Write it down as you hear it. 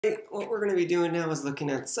What we're going to be doing now is looking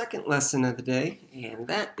at the second lesson of the day, and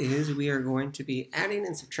that is we are going to be adding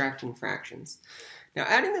and subtracting fractions. Now,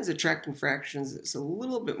 adding and subtracting fractions is a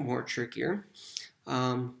little bit more trickier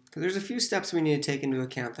because there's a few steps we need to take into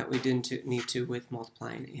account that we didn't need to with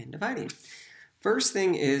multiplying and dividing. First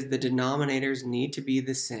thing is the denominators need to be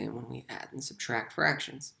the same when we add and subtract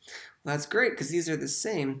fractions. Well, that's great because these are the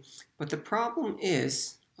same, but the problem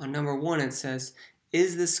is on number one it says,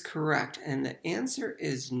 is this correct? And the answer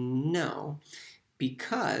is no,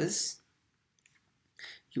 because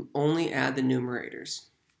you only add the numerators.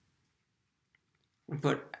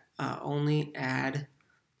 But only add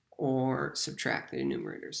or subtract the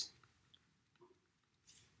numerators.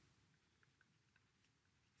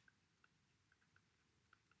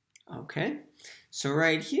 Okay, so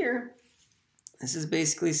right here, this is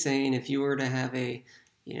basically saying if you were to have a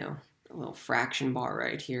little fraction bar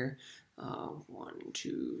right here, 1,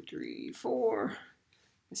 2, 3, 4.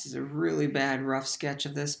 This is a really bad rough sketch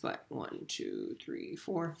of this, but 1, 2, 3,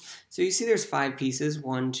 4. So you see there's 5 pieces,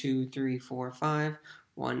 1, 2, 3, 4, 5,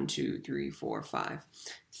 1, 2, 3, 4, 5.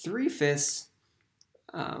 3/5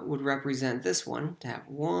 would represent this one, to have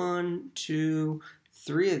 1, 2,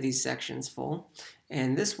 3 of these sections full.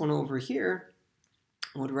 And this one over here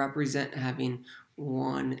would represent having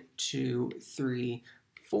 1, 2, 3,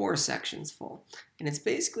 4 sections full. And it's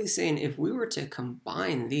basically saying if we were to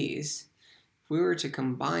combine these,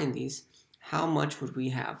 how much would we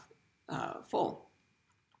have full?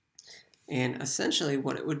 And essentially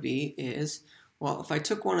what it would be is, well, if I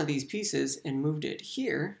took one of these pieces and moved it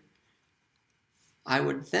here, I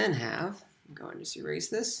would then have, I'm going to just erase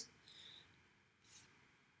this,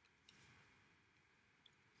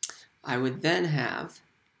 I would then have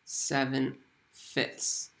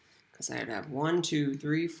 7/5. Because I'd have 1, 2,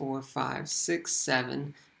 3, 4, 5, 6,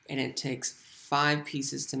 7, and it takes 5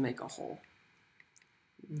 pieces to make a whole.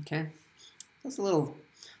 Okay, that's a little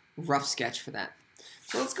rough sketch for that.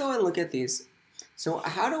 So let's go and look at these. So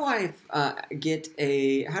how do I add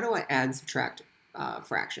and subtract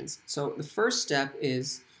fractions? So the first step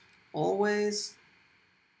is always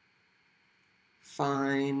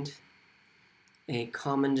find a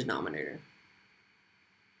common denominator.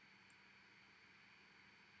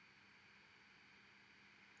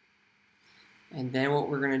 And then what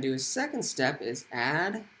we're going to do is second step is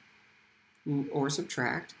add or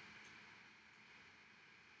subtract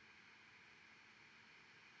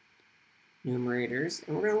numerators,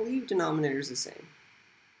 and we're going to leave denominators the same.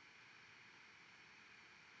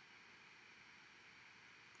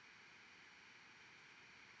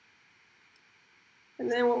 And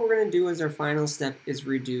then what we're going to do as our final step is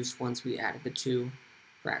reduce once we added the two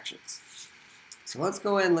fractions. So let's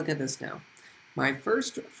go ahead and look at this now. My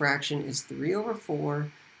first fraction is 3/4,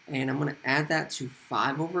 and I'm going to add that to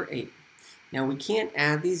 5/8. Now we can't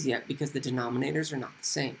add these yet because the denominators are not the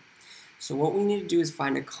same. So what we need to do is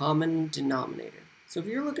find a common denominator. So if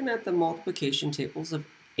you're looking at the multiplication tables of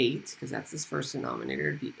 8, because that's this first denominator,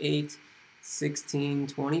 it'd be 8, 16,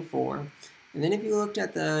 24. And then if you looked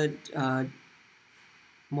at the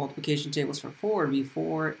multiplication tables for 4, it'd be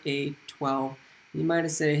 4, 8, 12. You might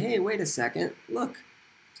have said, hey, wait a second, look.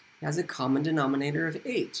 It has a common denominator of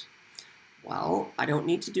 8. Well, I don't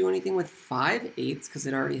need to do anything with 5/8 because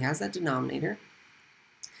it already has that denominator.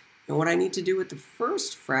 And what I need to do with the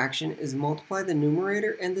first fraction is multiply the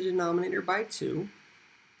numerator and the denominator by 2.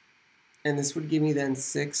 And this would give me then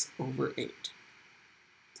 6/8.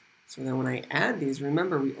 So then when I add these,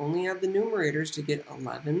 remember we only add the numerators to get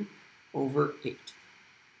 11/8.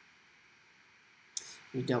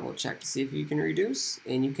 You double check to see if you can reduce,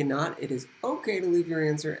 and you cannot. It is okay to leave your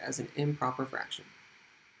answer as an improper fraction.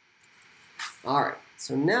 All right,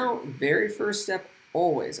 so now very first step,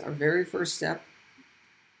 always, our very first step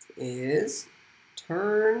is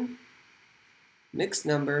turn mixed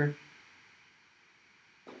number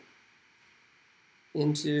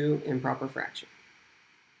into improper fraction.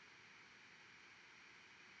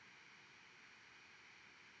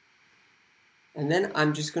 And then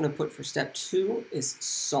I'm just going to put for step 2 is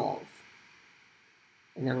solve.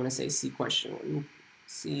 And I'm going to say see question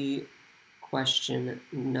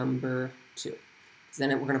number 2. Because then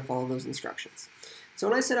we're going to follow those instructions. So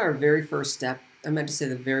when I said our very first step, I meant to say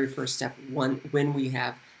the very first step when we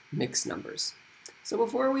have mixed numbers. So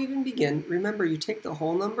before we even begin, remember you take the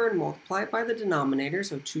whole number and multiply it by the denominator.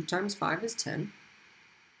 So 2 times 5 is 10.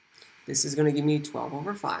 This is going to give me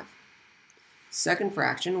 12/5. Second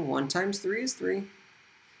fraction, 1 times 3 is 3.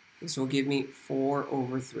 This will give me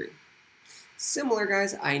 4/3. Similar,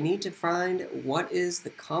 guys, I need to find what is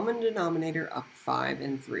the common denominator of 5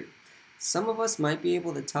 and 3. Some of us might be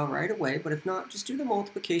able to tell right away, but if not, just do the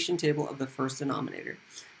multiplication table of the first denominator.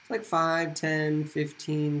 like 5, 10,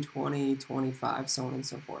 15, 20, 25, so on and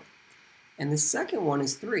so forth. And the second one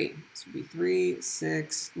is 3. So it would be 3,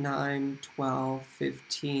 6, 9, 12,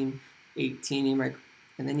 15, 18.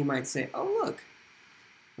 And then you might say, oh, look,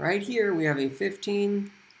 right here we have a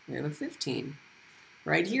 15, we have a 15.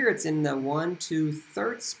 Right here it's in the 1, 2,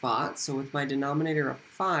 third spot, so with my denominator of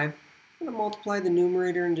 5, I'm going to multiply the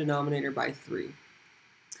numerator and denominator by 3.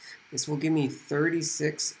 This will give me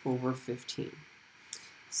 36 over 15.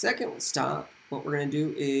 Second stop, what we're going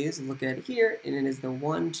to do is look at here, and it is the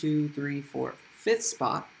 1, 2, 3, 4, fifth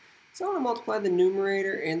spot. So I'm going to multiply the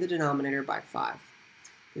numerator and the denominator by 5.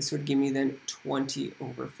 This would give me then 20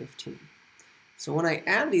 over 15. So when I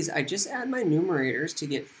add these, I just add my numerators to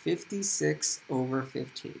get 56 over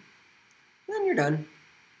 15. Then you're done.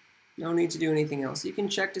 No need to do anything else. You can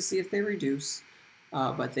check to see if they reduce,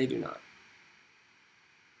 but they do not.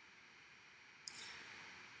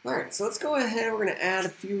 All right, so let's go ahead. We're going to add a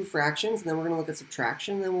few fractions, and then we're going to look at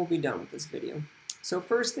subtraction, and then we'll be done with this video. So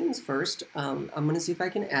first things first, I'm going to see if I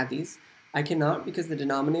can add these. I cannot because the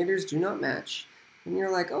denominators do not match. And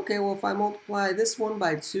you're like, okay, well, if I multiply this one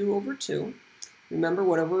by 2 over 2, remember,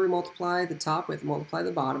 whatever we multiply the top with, multiply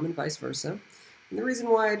the bottom, and vice versa. And the reason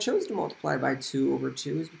why I chose to multiply by 2 over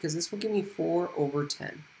 2 is because this will give me 4 over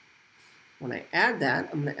 10. When I add that,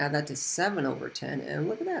 I'm going to add that to 7 over 10, and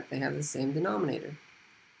look at that, they have the same denominator.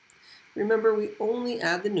 Remember, we only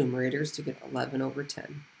add the numerators to get 11 over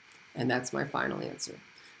 10, and that's my final answer.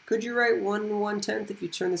 Could you write 1 1/10 if you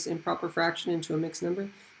turn this improper fraction into a mixed number?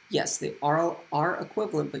 Yes, they are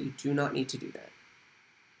equivalent, but you do not need to do that.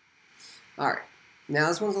 All right. Now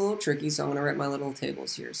this one's a little tricky, so I'm going to write my little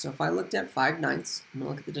tables here. So if I looked at 5/9, I'm going to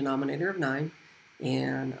look at the denominator of 9,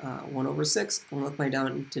 and 1 over 6, I'm going to look at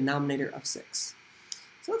my denominator of 6.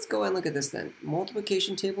 So let's go ahead and look at this then.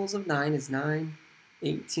 Multiplication tables of 9 is 9,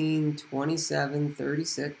 18, 27,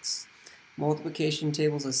 36. Multiplication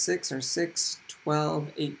tables of 6 are 6,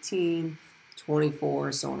 12, 18,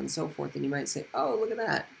 24, so on and so forth. And you might say, oh, look at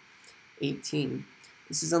that, 18.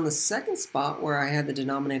 This is on the second spot where I had the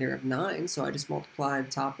denominator of 9, so I just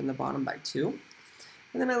multiplied top and the bottom by 2.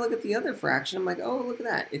 And then I look at the other fraction, I'm like, oh, look at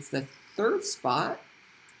that. It's the third spot,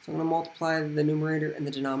 so I'm going to multiply the numerator and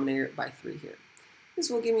the denominator by 3 here. This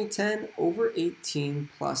will give me 10 over 18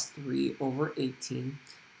 plus 3 over 18.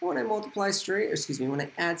 And when I multiply straight, or excuse me, when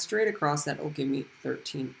I add straight across, that will give me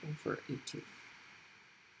 13 over 18.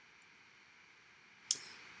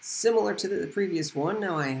 Similar to the previous one,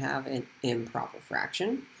 now I have an improper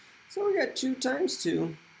fraction. So we got 2 times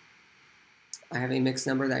 2. I have a mixed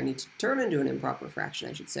number that I need to turn into an improper fraction,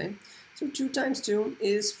 I should say. So 2 times 2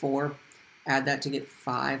 is 4. Add that to get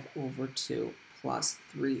 5 over 2 plus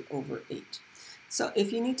 3 over 8. So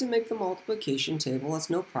if you need to make the multiplication table, that's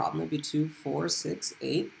no problem. It'd be 2, 4, 6,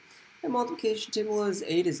 8. The multiplication table is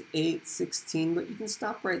 8, 16, but you can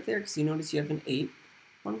stop right there because you notice you have an 8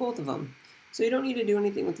 on both of them. So you don't need to do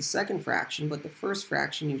anything with the second fraction, but the first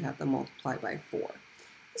fraction you'd have to multiply by 4.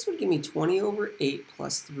 This would give me 20 over 8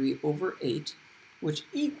 plus 3 over 8, which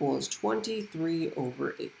equals 23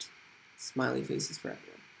 over 8. Smiley faces for everyone.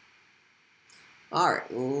 All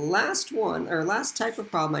right, last type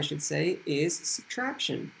of problem I should say is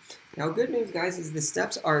subtraction. Now good news guys is the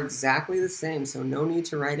steps are exactly the same, so no need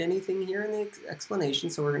to write anything here in the explanation.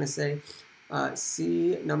 So we're going to say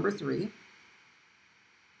C number 3.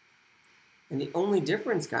 And the only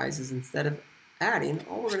difference, guys, is instead of adding,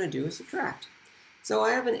 all we're going to do is subtract. So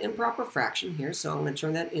I have an improper fraction here, so I'm going to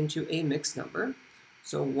turn that into a mixed number.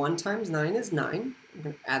 So 1 times 9 is 9. I'm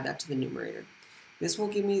going to add that to the numerator. This will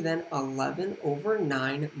give me then 11 over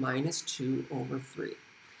 9 minus 2 over 3.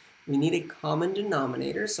 We need a common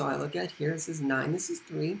denominator, so I look at here, this is 9, this is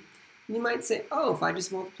 3. And you might say, oh, if I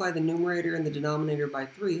just multiply the numerator and the denominator by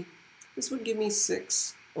 3, this would give me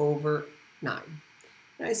 6 over 9.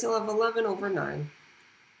 And I still have 11 over 9.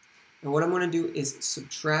 And what I'm going to do is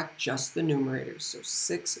subtract just the numerators. So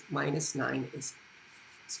 6 minus 9 is,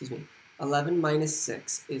 11 minus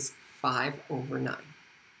 6 is 5 over 9.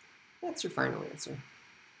 That's your final answer.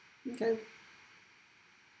 Okay.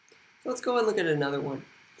 So let's go and look at another one.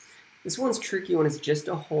 This one's tricky when it's just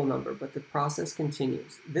a whole number, but the process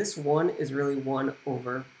continues. This 1 is really 1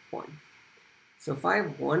 over 1. So if I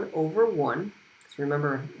have 1 over 1, so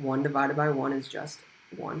remember 1 divided by 1 is just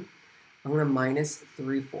 1, I'm going to minus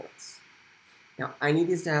 3/4. Now I need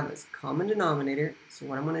these to have this common denominator, so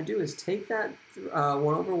what I'm going to do is take that 1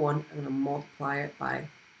 over 1, I'm going to multiply it by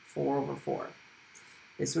 4 over 4.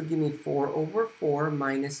 This would give me 4 over 4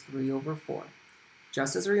 minus 3 over 4.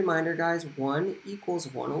 Just as a reminder, guys, 1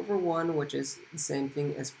 equals 1 over 1, which is the same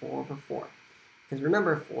thing as 4 over 4. Because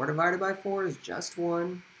remember, 4 divided by 4 is just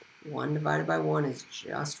 1, 1 divided by 1 is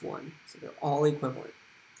just 1. So they're all equivalent.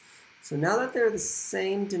 So now that they're the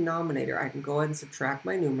same denominator, I can go ahead and subtract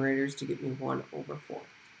my numerators to get me 1 over 4.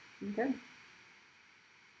 Okay?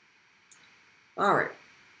 All right.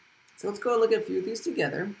 So let's go and look at a few of these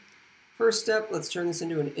together. First step, let's turn this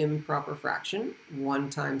into an improper fraction. 1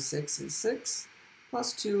 times 6 is 6,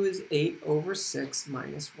 plus 2 is 8 over 6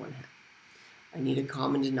 minus 1/2. I need a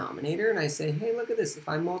common denominator, and I say, hey, look at this. If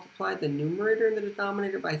I multiplied the numerator and the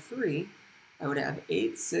denominator by 3, I would have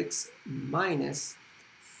 8/6 minus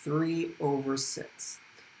 3 over 6.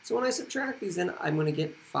 So when I subtract these, then I'm going to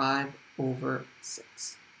get 5 over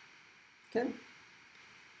 6. Okay?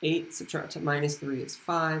 8 subtract minus 3 is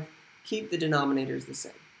 5. Keep the denominators the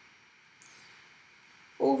same.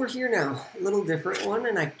 Over here now, a little different one,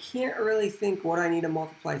 and I can't really think what I need to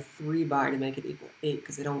multiply 3 by to make it equal 8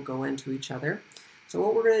 because they don't go into each other. So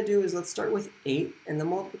what we're going to do is let's start with 8, and the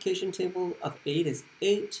multiplication table of 8 is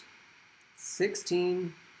 8,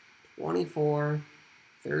 16, 24,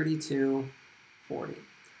 32, 40.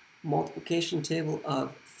 Multiplication table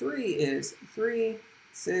of 3 is 3,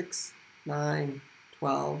 6, 9,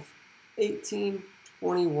 12, 18,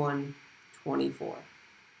 21, 24.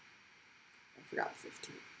 I forgot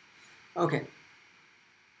 15. Okay.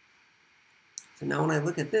 So now when I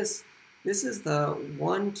look at this, this is the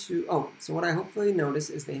 1, 2, so what I hopefully notice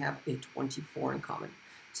is they have a 24 in common.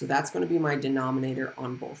 So that's going to be my denominator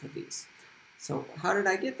on both of these. So how did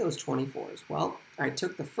I get those 24s? Well, I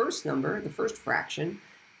took the first number, the first fraction,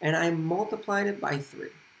 and I multiplied it by 3.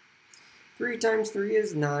 3 times 3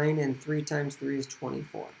 is 9, and 3 times 3 is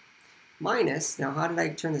 24. Minus, now how did I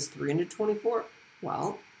turn this 3 into 24?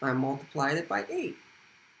 Well, I multiplied it by 8.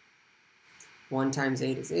 1 times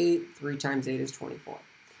 8 is 8, 3 times 8 is 24.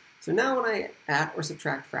 So now when I add or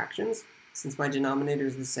subtract fractions, since my denominator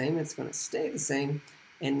is the same, it's going to stay the same,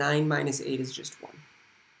 and 9 minus 8 is just 1.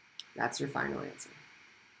 That's your final answer.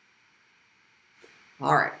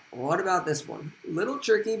 All right, what about this one? A little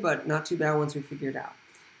tricky, but not too bad once we figure it out.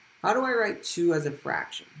 How do I write 2 as a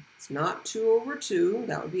fraction? It's not 2 over 2.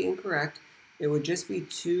 That would be incorrect. It would just be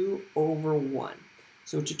 2 over 1.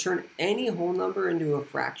 So to turn any whole number into a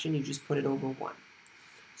fraction, you just put it over 1.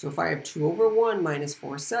 So if I have 2 over 1 minus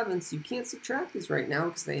 4/7, you can't subtract these right now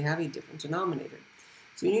because they have a different denominator.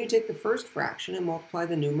 So you need to take the first fraction and multiply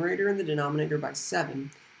the numerator and the denominator by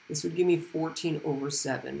 7. This would give me 14 over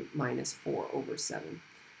 7 minus 4 over 7.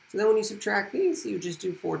 So then when you subtract these, you just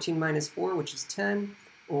do 14 minus 4, which is 10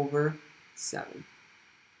 over 7.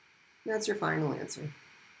 That's your final answer.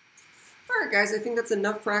 All right, guys, I think that's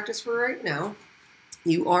enough practice for right now.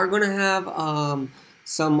 You are going to have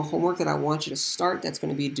some homework that I want you to start that's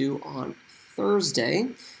going to be due on Thursday.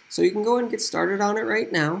 So you can go ahead and get started on it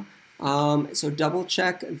right now. So double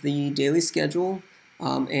check the daily schedule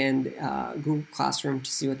and Google Classroom to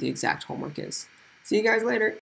see what the exact homework is. See you guys later.